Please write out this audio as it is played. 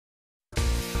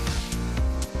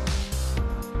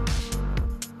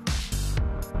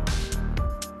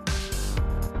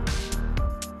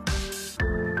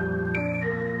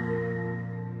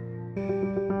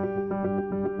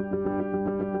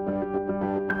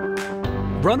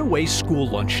Runaway school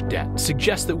lunch debt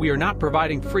suggests that we are not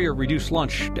providing free or reduced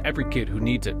lunch to every kid who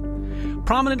needs it.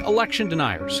 Prominent election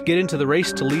deniers get into the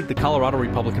race to lead the Colorado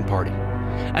Republican Party.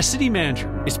 A city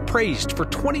manager is praised for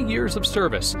 20 years of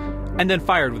service and then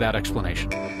fired without explanation.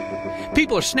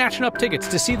 People are snatching up tickets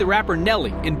to see the rapper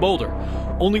Nelly in Boulder.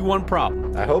 Only one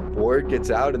problem. I hope word gets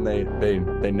out and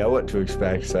they know what to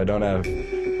expect, so I don't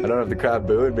have the crowd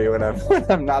booing me when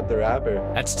I'm not the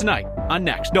rapper. That's tonight on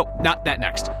Next. No, not that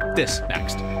next. This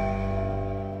next.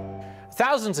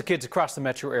 Thousands of kids across the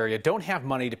metro area don't have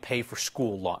money to pay for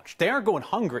school lunch. They aren't going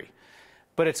hungry,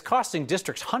 but it's costing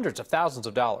districts hundreds of thousands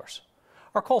of dollars.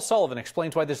 Our Cole Sullivan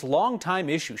explains why this long-time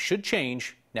issue should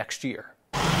change next year.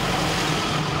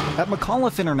 At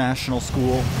McAuliffe International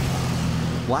School,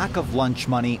 lack of lunch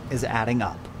money is adding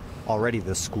up. Already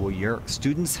this school year,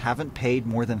 students haven't paid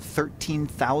more than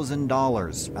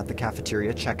 $13,000 at the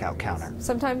cafeteria checkout counter.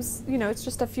 Sometimes, it's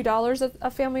just a few dollars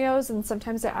a family owes, and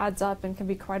sometimes it adds up and can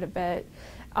be quite a bit,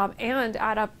 and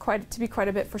add up to be quite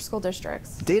a bit for school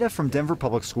districts. Data from Denver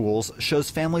Public Schools shows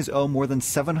families owe more than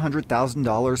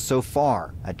 $700,000 so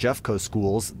far. At Jeffco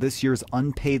schools, this year's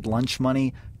unpaid lunch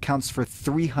money counts for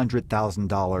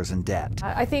 $300,000 in debt.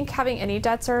 I think having any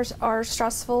debts are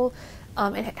stressful.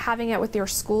 And having it with your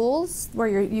schools, where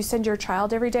you send your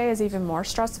child every day, is even more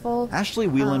stressful. Ashley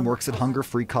Whelan works at Hunger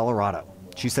Free Colorado.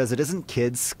 She says it isn't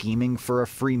kids scheming for a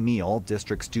free meal.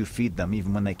 Districts do feed them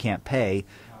even when they can't pay,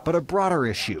 but a broader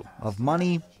issue of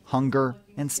money, hunger,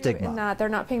 and stigma. And that they're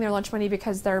not paying their lunch money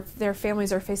because their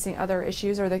families are facing other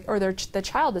issues, or the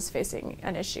child is facing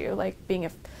an issue, like being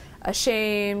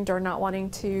ashamed or not wanting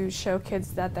to show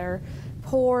kids that they're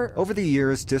poor. Over the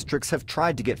years, districts have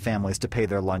tried to get families to pay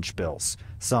their lunch bills.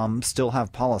 Some still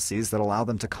have policies that allow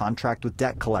them to contract with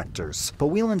debt collectors. But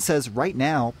Whelan says right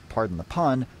now, pardon the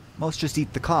pun, most just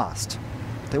eat the cost.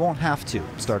 They won't have to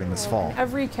starting this fall.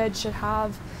 Every kid should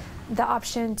have the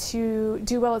option to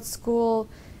do well at school,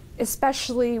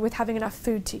 especially with having enough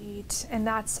food to eat. And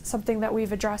that's something that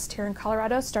we've addressed here in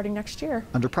Colorado starting next year.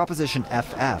 Under Proposition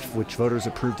FF, which voters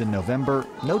approved in November,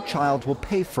 no child will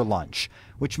pay for lunch,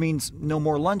 which means no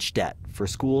more lunch debt for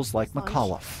schools like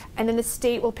McAuliffe. And then the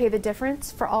state will pay the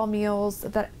difference for all meals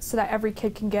so that every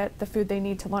kid can get the food they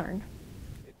need to learn.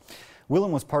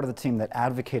 Whelan was part of the team that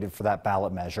advocated for that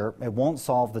ballot measure. It won't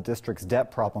solve the district's debt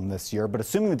problem this year, but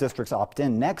assuming the districts opt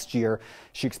in next year,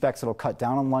 she expects it'll cut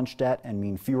down on lunch debt and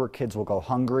mean fewer kids will go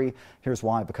hungry. Here's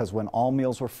why: because when all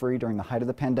meals were free during the height of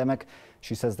the pandemic,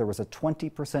 she says there was a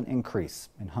 20% increase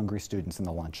in hungry students in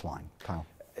the lunch line. Kyle.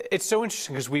 It's so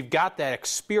interesting because we've got that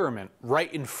experiment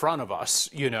right in front of us,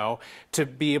 to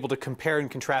be able to compare and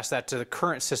contrast that to the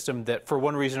current system that for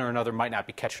one reason or another might not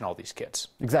be catching all these kids.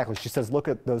 Exactly. She says look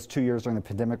at those 2 years during the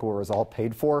pandemic where it was all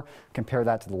paid for. Compare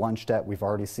that to the lunch debt we've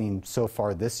already seen so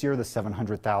far this year, the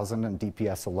 $700,000 in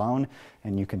DPS alone,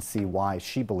 and you can see why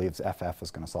she believes FF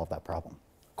is going to solve that problem.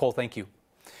 Cole, thank you.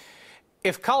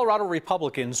 If Colorado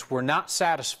Republicans were not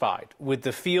satisfied with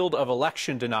the field of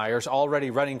election deniers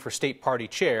already running for state party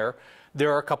chair,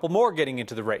 there are a couple more getting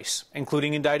into the race,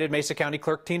 including indicted Mesa County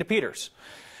Clerk Tina Peters.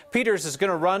 Peters is going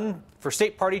to run for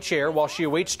state party chair while she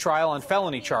awaits trial on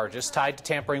felony charges tied to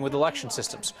tampering with election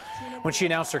systems. When she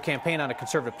announced her campaign on a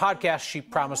conservative podcast, she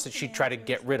promised that she'd try to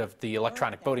get rid of the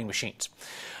electronic voting machines.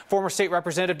 Former State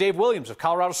Representative Dave Williams of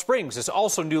Colorado Springs is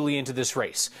also newly into this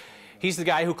race. He's the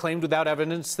guy who claimed without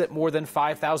evidence that more than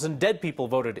 5,000 dead people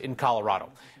voted in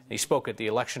Colorado. He spoke at the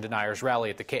election deniers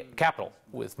rally at the Capitol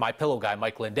with My Pillow guy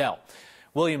Mike Lindell.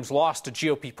 Williams lost a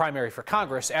GOP primary for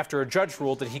Congress after a judge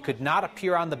ruled that he could not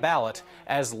appear on the ballot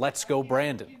as Let's Go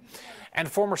Brandon. And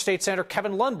former state senator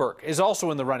Kevin Lundberg is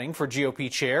also in the running for GOP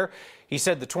chair. He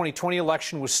said the 2020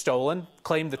 election was stolen,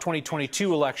 claimed the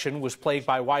 2022 election was plagued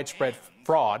by widespread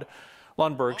fraud.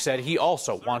 Lundberg said he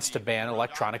also wants to ban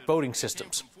electronic voting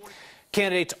systems.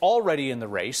 Candidates already in the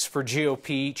race for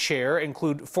GOP chair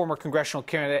include former congressional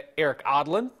candidate Eric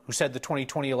Odlin, who said the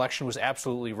 2020 election was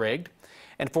absolutely rigged,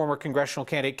 and former congressional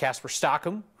candidate Casper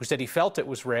Stockham, who said he felt it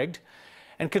was rigged,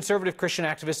 and conservative Christian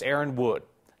activist Aaron Wood,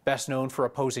 best known for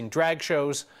opposing drag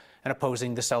shows and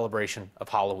opposing the celebration of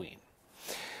Halloween.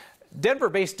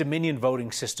 Denver-based Dominion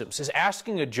Voting Systems is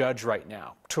asking a judge right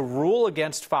now to rule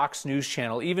against Fox News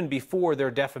Channel even before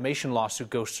their defamation lawsuit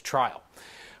goes to trial.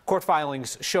 Court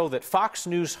filings show that Fox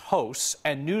News hosts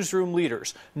and newsroom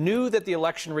leaders knew that the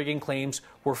election rigging claims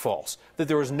were false, that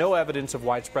there was no evidence of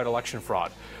widespread election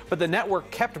fraud. But the network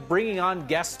kept bringing on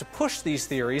guests to push these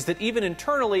theories that even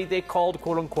internally they called,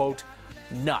 quote-unquote,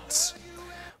 nuts.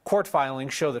 Court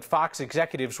filings show that Fox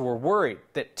executives were worried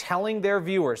that telling their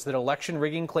viewers that election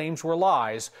rigging claims were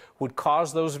lies would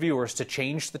cause those viewers to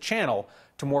change the channel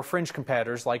to more fringe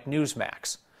competitors like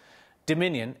Newsmax.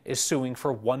 Dominion is suing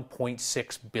for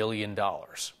 $1.6 billion.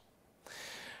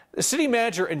 The city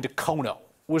manager in Dacono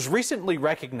was recently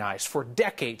recognized for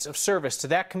decades of service to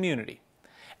that community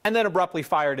and then abruptly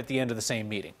fired at the end of the same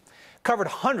meeting. Covered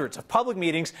hundreds of public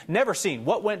meetings, never seen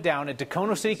what went down at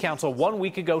Dacono City Council 1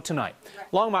 week ago tonight.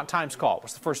 Longmont Times Call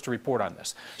was the first to report on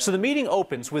this. So the meeting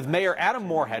opens with Mayor Adam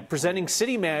Moorhead presenting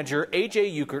city manager A.J.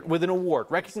 Ukert with an award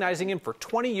recognizing him for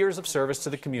 20 years of service to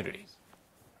the community.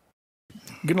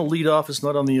 I'm going to lead off. It's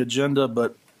not on the agenda,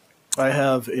 but I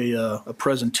have a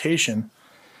presentation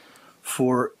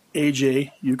for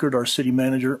A.J. Ukert, our city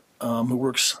manager, who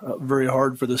works very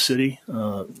hard for the city,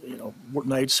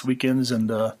 nights, weekends,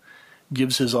 and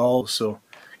gives his all. So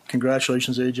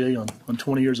congratulations, AJ, on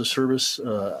 20 years of service.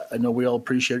 I know we all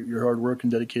appreciate your hard work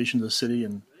and dedication to the city.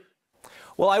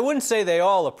 Well, I wouldn't say they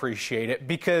all appreciate it,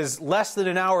 because less than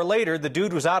an hour later, the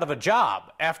dude was out of a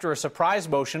job after a surprise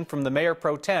motion from the mayor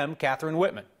pro tem, Catherine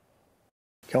Whitman.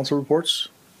 Council reports,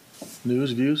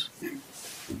 news, views.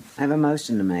 I have a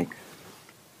motion to make.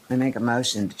 I make a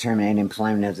motion to terminate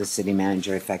employment of the city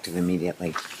manager effective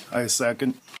immediately. I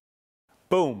second.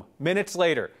 Boom. Minutes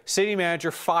later, city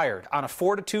manager fired on a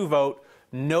 4-2 vote,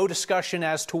 no discussion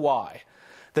as to why.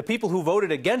 The people who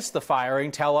voted against the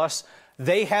firing tell us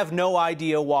they have no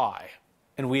idea why.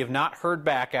 And we have not heard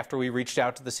back after we reached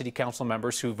out to the city council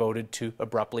members who voted to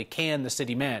abruptly can the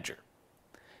city manager.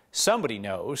 Somebody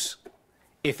knows.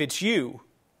 If it's you,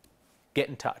 get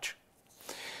in touch.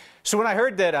 So when I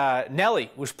heard that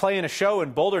Nelly was playing a show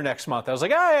in Boulder next month, I was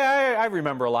like, I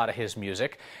remember a lot of his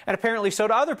music. And apparently so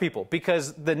do other people,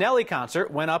 because the Nelly concert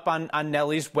went up on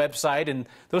Nelly's website and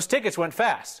those tickets went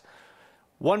fast.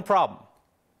 One problem.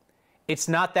 It's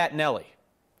not that Nelly.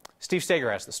 Steve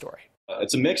Steger has the story.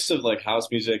 It's a mix of like house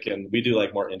music, and we do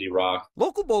like more indie rock.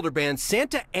 Local Boulder band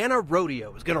Santa Ana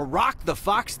Rodeo is going to rock the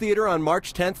Fox Theater on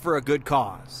March 10th for a good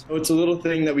cause. It's a little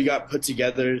thing that we got put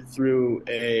together through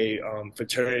a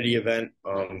fraternity event,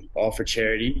 all for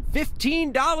charity.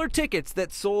 $15 tickets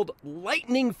that sold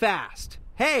lightning fast.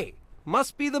 Hey,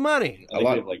 must be the money. I think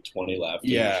we have like 20 left.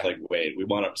 Yeah. Like, wait, we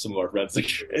want some of our friends to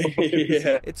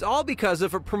Yeah. It's all because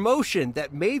of a promotion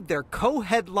that made their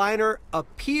co-headliner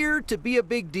appear to be a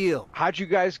big deal. How'd you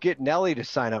guys get Nelly to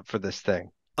sign up for this thing?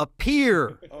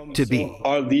 Appear to be.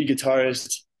 Our lead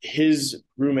guitarist, his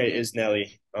roommate is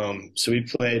Nelly. So we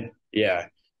played,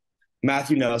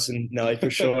 Matthew Nelson, Nelly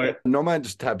for short. Normally I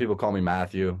just have people call me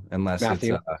Matthew, unless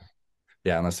Matthew. it's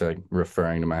unless they're like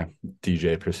referring to my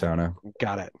DJ persona.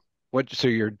 Got it. So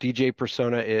your DJ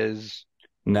persona is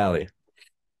Nelly.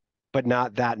 But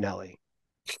not that Nelly.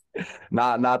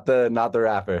 Not the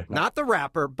rapper. Not the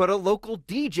rapper, but a local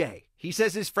DJ. He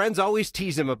says his friends always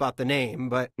tease him about the name,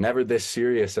 but Never this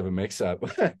serious of a mix-up.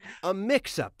 a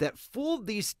mix-up that fooled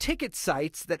these ticket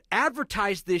sites that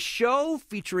advertised this show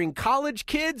featuring college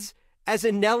kids as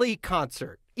a Nelly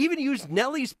concert. Even used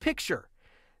Nelly's picture.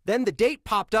 Then the date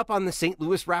popped up on the St.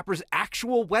 Louis rapper's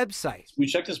actual website. We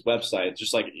checked his website,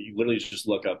 just like you literally just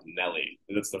look up Nelly.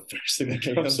 That's the first thing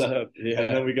that comes up. Yeah.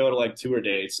 And then we go to like tour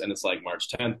dates, and it's like March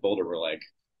 10th, Boulder. We're like,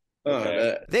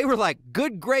 okay. They were like,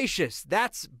 good gracious,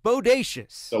 that's bodacious.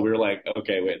 So we were like,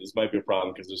 okay, wait, this might be a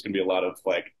problem, because there's going to be a lot of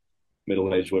like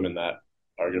middle-aged women that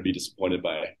are going to be disappointed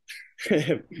by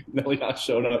Nelly not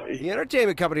showing up. The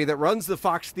entertainment company that runs the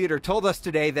Fox Theater told us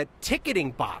today that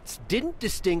ticketing bots didn't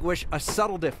distinguish a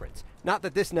subtle difference. Not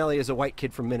that this Nelly is a white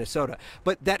kid from Minnesota,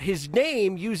 but that his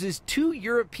name uses 2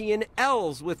 European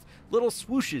L's with little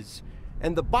swooshes.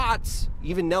 And the bots,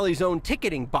 even Nelly's own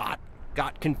ticketing bot,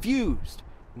 got confused.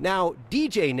 Now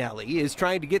DJ Nelly is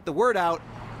trying to get the word out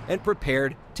and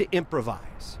prepared to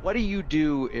improvise. What do you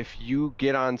do if you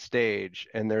get on stage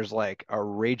and there's like a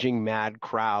raging mad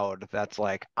crowd that's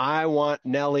like, I want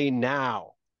Nelly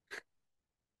now?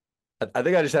 I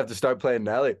think I just have to start playing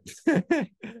Nelly.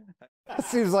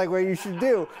 Seems like what you should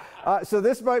do. So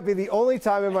this might be the only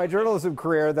time in my journalism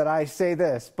career that I say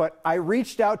this, but I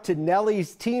reached out to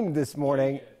Nelly's team this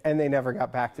morning and they never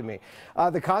got back to me.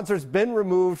 The concert's been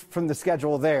removed from the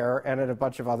schedule there and at a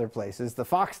bunch of other places. The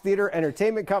Fox Theater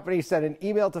Entertainment Company sent an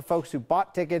email to folks who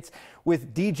bought tickets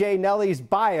with DJ Nelly's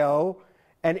bio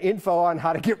and info on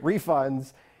how to get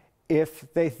refunds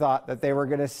if they thought that they were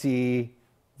going to see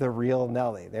the real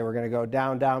Nelly. They were going to go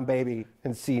down, down, baby,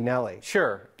 and see Nelly.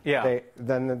 Sure, yeah.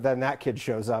 Then that kid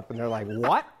shows up and they're like,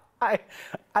 what?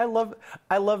 I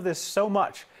love this so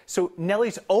much. So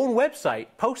Nelly's own website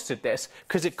posted this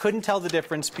because it couldn't tell the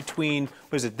difference between,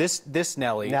 was it this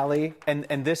Nelly and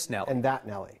this Nelly. And that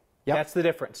Nelly. Yep. That's the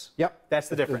difference. Yep. That's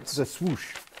the difference. The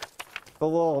swoosh. The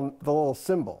little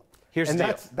symbol. Here's the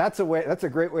deal. That's a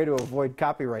great way to avoid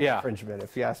copyright infringement,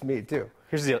 if you ask me too.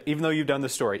 Here's the deal. Even though you've done the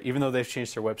story, even though they've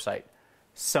changed their website,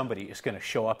 somebody is going to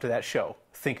show up to that show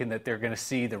thinking that they're going to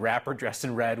see the rapper dressed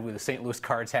in red with a St. Louis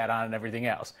Cards hat on and everything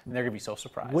else. And they're going to be so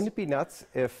surprised. Wouldn't it be nuts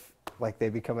if, like, they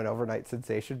become an overnight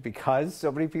sensation because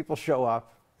so many people show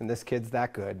up and this kid's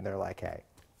that good and they're like, hey.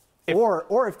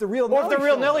 Or if the real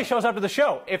Nelly shows up to the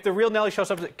show. If the real Nelly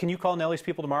shows up, can you call Nelly's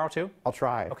people tomorrow too? I'll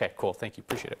try. Okay, cool. Thank you.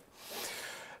 Appreciate it.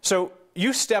 So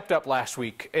you stepped up last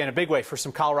week in a big way for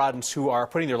some Coloradans who are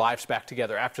putting their lives back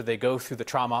together after they go through the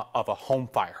trauma of a home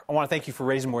fire. I want to thank you for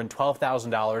raising more than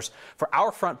 $12,000 for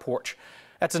Our Front Porch.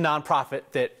 That's a nonprofit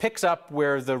that picks up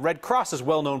where the Red Cross's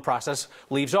well-known process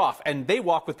leaves off, and they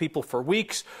walk with people for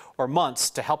weeks or months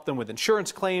to help them with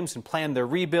insurance claims and plan their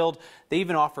rebuild. They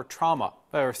even offer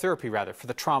therapy for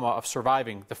the trauma of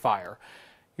surviving the fire.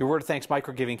 Your Word of Thanks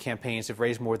microgiving campaigns have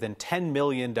raised more than $10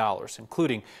 million,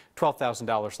 including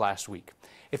 $12,000 last week.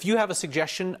 If you have a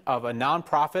suggestion of a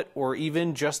nonprofit or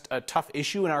even just a tough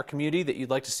issue in our community that you'd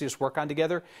like to see us work on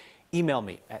together, email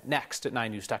me at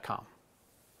next@9news.com.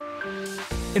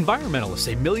 Environmentalists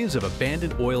say millions of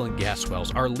abandoned oil and gas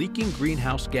wells are leaking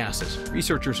greenhouse gases.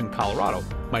 Researchers in Colorado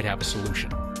might have a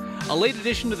solution. A late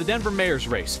addition to the Denver mayor's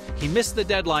race. He missed the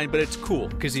deadline, but it's cool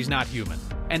because he's not human.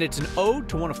 And it's an ode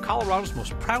to one of Colorado's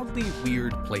most proudly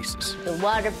weird places. The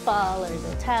waterfall or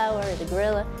the tower or the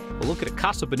gorilla. We'll look at a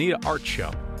Casa Bonita art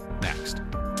show next.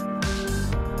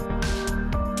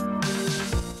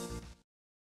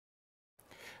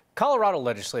 Colorado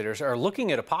legislators are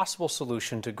looking at a possible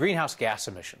solution to greenhouse gas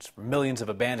emissions from millions of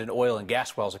abandoned oil and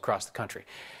gas wells across the country.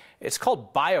 It's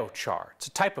called biochar. It's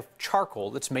a type of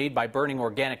charcoal that's made by burning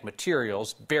organic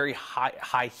materials at very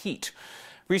high heat.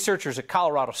 Researchers at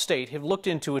Colorado State have looked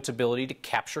into its ability to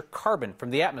capture carbon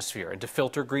from the atmosphere and to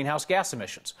filter greenhouse gas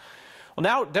emissions. Well,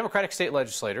 now Democratic state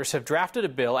legislators have drafted a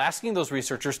bill asking those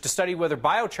researchers to study whether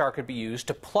biochar could be used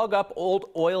to plug up old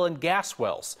oil and gas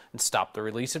wells and stop the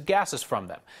release of gases from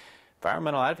them.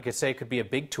 Environmental advocates say it could be a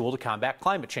big tool to combat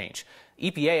climate change.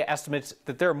 EPA estimates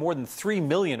that there are more than 3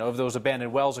 million of those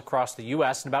abandoned wells across the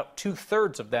U.S., and about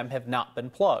 2/3 of them have not been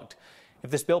plugged.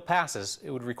 If this bill passes,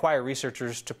 it would require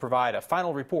researchers to provide a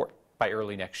final report by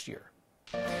early next year.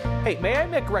 Hey, may I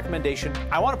make a recommendation?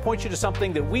 I want to point you to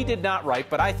something that we did not write,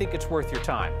 but I think it's worth your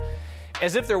time.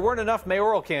 As if there weren't enough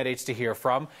mayoral candidates to hear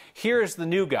from, here's the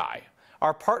new guy.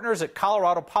 Our partners at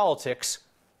Colorado Politics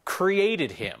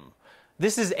created him.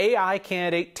 This is AI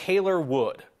candidate Taylor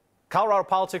Wood. Colorado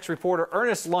Politics reporter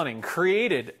Ernest Lunning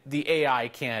created the AI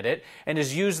candidate and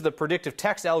has used the predictive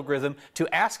text algorithm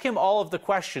to ask him all of the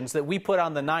questions that we put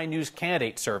on the 9 News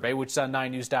candidate survey, which is on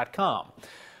 9news.com.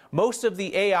 Most of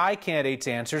the AI candidates'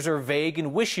 answers are vague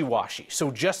and wishy-washy, so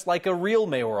just like a real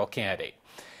mayoral candidate.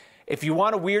 If you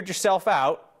want to weird yourself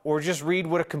out or just read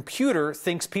what a computer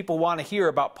thinks people want to hear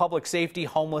about public safety,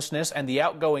 homelessness, and the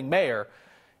outgoing mayor,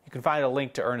 you can find a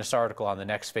link to Ernest's article on the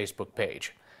Next Facebook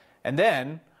page. And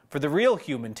then, for the real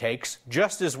human takes,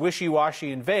 just as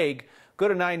wishy-washy and vague, go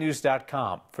to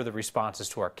 9news.com for the responses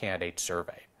to our candidate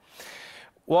survey.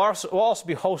 We'll also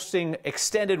be hosting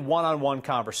extended one-on-one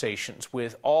conversations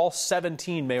with all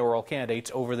 17 mayoral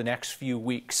candidates over the next few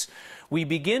weeks. We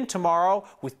begin tomorrow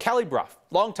with Kelly Brough,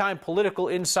 longtime political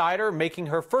insider making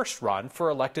her first run for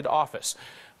elected office.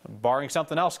 Barring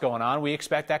something else going on, we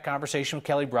expect that conversation with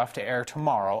Kelly Brough to air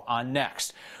tomorrow on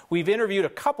Next. We've interviewed a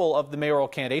couple of the mayoral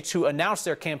candidates who announced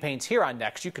their campaigns here on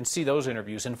Next. You can see those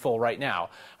interviews in full right now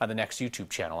on the Next YouTube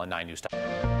channel on 9news.com.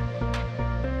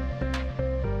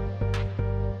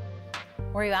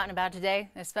 Were you out and about today?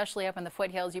 Especially up in the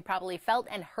foothills, you probably felt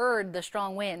and heard the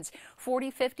strong winds. 40,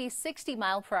 50,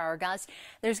 60-mile-per-hour gusts.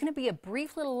 There's going to be a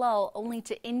brief little lull, only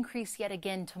to increase yet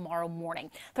again tomorrow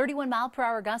morning.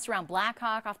 31-mile-per-hour gusts around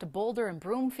Blackhawk, off to Boulder and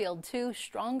Broomfield, too.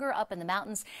 Stronger up in the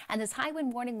mountains. And this high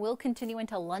wind warning will continue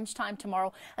until lunchtime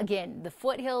tomorrow. Again, the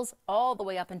foothills all the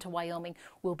way up into Wyoming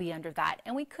will be under that.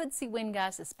 And we could see wind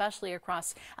gusts, especially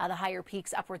across the higher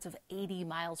peaks, upwards of 80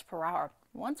 miles per hour.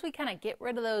 Once we kind of get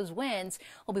rid of those winds,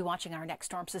 we'll be watching our next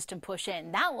storm system push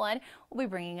in. That one will be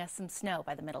bringing us some snow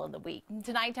by the middle of the week.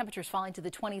 Tonight, temperatures falling to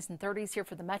the 20s and 30s here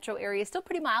for the metro area. Still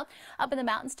pretty mild up in the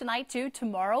mountains tonight, too.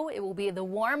 Tomorrow, it will be the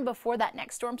warm before that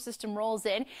next storm system rolls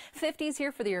in. 50s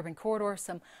here for the urban corridor.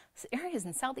 Some areas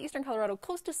in southeastern Colorado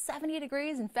close to 70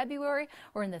 degrees in February,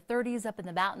 or in the 30s up in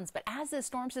the mountains. But as this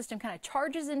storm system kind of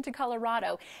charges into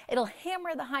Colorado, it'll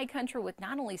hammer the high country with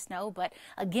not only snow, but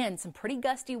again, some pretty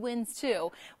gusty winds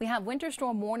too. We have winter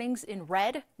storm warnings in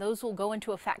red. Those will go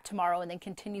into effect tomorrow and then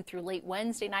continue through late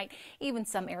Wednesday night, even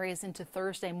some areas into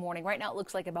Thursday morning. Right now it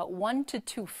looks like about 1 to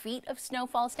 2 feet of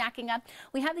snowfall stacking up.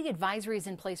 We have the advisories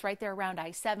in place right there around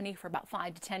I-70 for about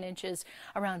 5 to 10 inches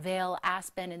around Vail,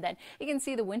 Aspen, and then you can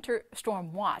see the winter winter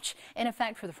storm watch in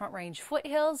effect for the Front Range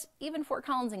foothills, even Fort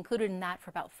Collins included in that, for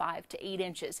about 5 to 8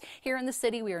 inches. Here in the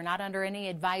city, we are not under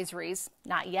any advisories,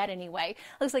 not yet anyway.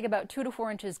 Looks like about 2 to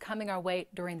 4 inches coming our way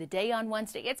during the day on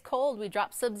Wednesday. It's cold. We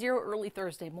dropped sub-zero early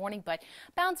Thursday morning, but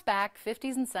bounce back,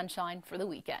 50s and sunshine for the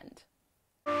weekend.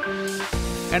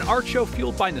 An art show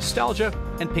fueled by nostalgia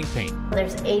and pink paint.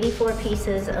 There's 84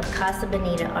 pieces of Casa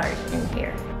Bonita art in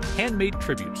here. Handmade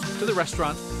tributes to the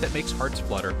restaurant that makes hearts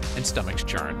flutter and stomachs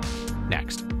churn.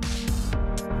 Next.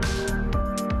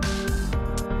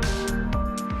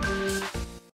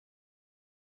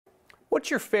 What's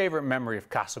your favorite memory of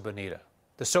Casa Bonita?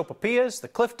 The sopapillas, the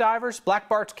cliff divers, Black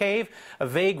Bart's cave, a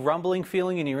vague rumbling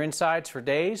feeling in your insides for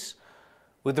days?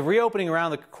 With the reopening around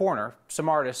the corner, some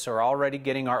artists are already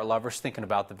getting art lovers thinking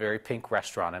about the very pink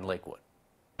restaurant in Lakewood.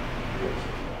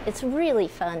 It's really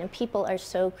fun, and people are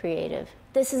so creative.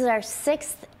 This is our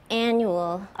 6th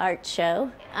annual art show.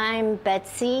 I'm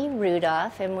Betsy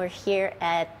Rudolph, and we're here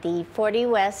at the 40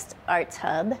 West Arts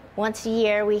Hub. Once a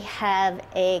year, we have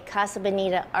a Casa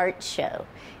Bonita art show.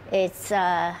 It's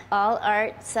all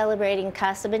art celebrating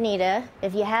Casa Bonita.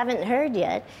 If you haven't heard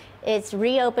yet, it's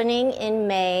reopening in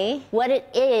May. What it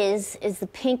is the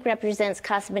pink represents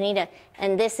Casa Bonita,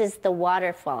 and this is the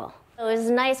waterfall. So it was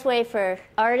a nice way for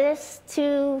artists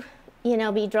to,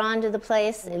 be drawn to the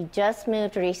place. We just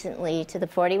moved recently to the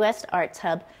 40 West Arts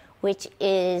Hub, which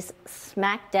is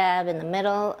smack dab in the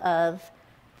middle of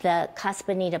the Casa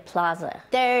Bonita Plaza.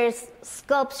 There's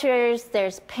sculptures,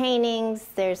 there's paintings,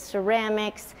 there's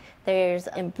ceramics, there's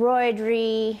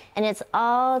embroidery, and it's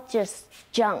all just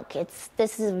junk.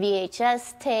 This is a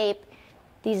VHS tape.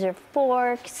 These are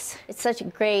forks. It's such a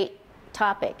great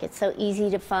topic. It's so easy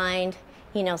to find,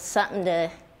 something to,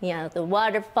 the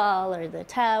waterfall or the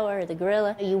tower or the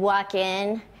gorilla. You walk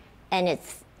in and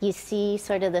you see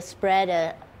sort of the spread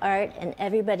of art, and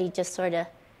everybody just sort of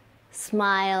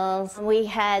smiles. We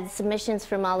had submissions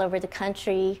from all over the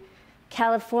country: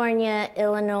 California,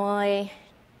 Illinois,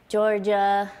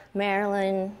 Georgia,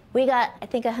 Maryland. We got, I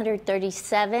think,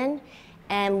 137,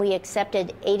 and we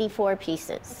accepted 84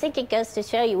 pieces. I think it goes to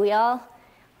show you, we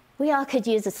all could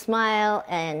use a smile,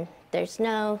 and there's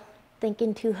no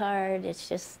thinking too hard. It's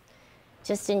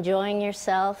just enjoying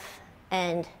yourself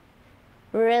and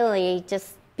really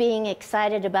just being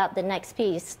excited about the next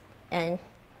piece. And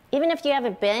even if you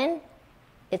haven't been,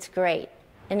 it's great.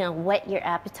 And it'll whet your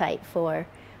appetite for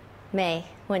May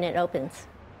when it opens.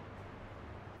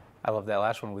 I love that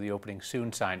last one with the opening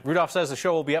soon sign. Rudolph says the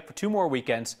show will be up for 2 more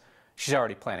weekends. She's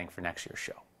already planning for next year's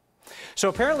show. So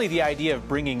apparently the idea of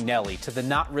bringing Nelly to the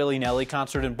Not Really Nelly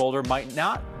concert in Boulder might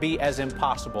not be as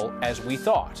impossible as we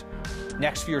thought.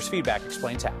 Next Viewer's Feedback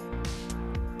explains how.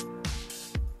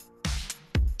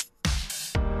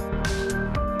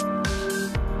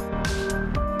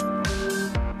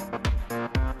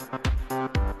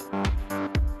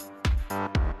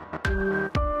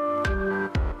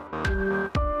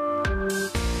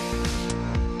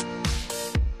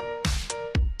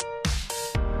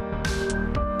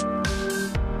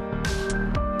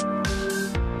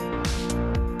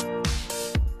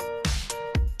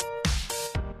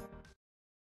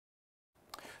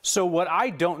 So what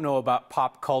I don't know about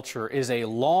pop culture is a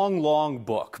long, long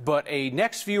book, but a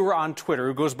Next Viewer on Twitter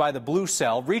who goes by the Blue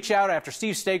Cell reached out after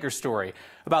Steve Steger's story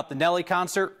about the Nelly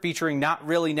concert featuring Not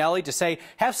Really Nelly to say,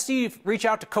 have Steve reach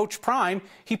out to Coach Prime.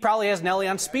 He probably has Nelly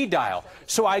on speed dial.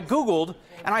 So I Googled,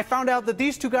 and I found out that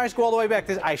these two guys go all the way back.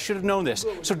 I should have known this.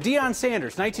 So Deion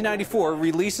Sanders, 1994,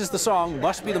 releases the song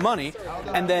Must Be the Money,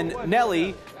 and then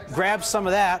Nelly grabs some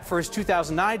of that for his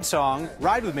 2009 song,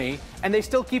 Ride With Me, and they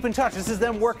still keep in touch. This is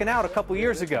them working out a couple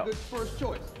years ago.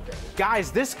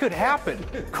 Guys, this could happen.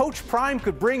 Coach Prime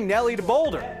could bring Nelly to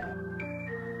Boulder.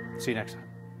 See you next time.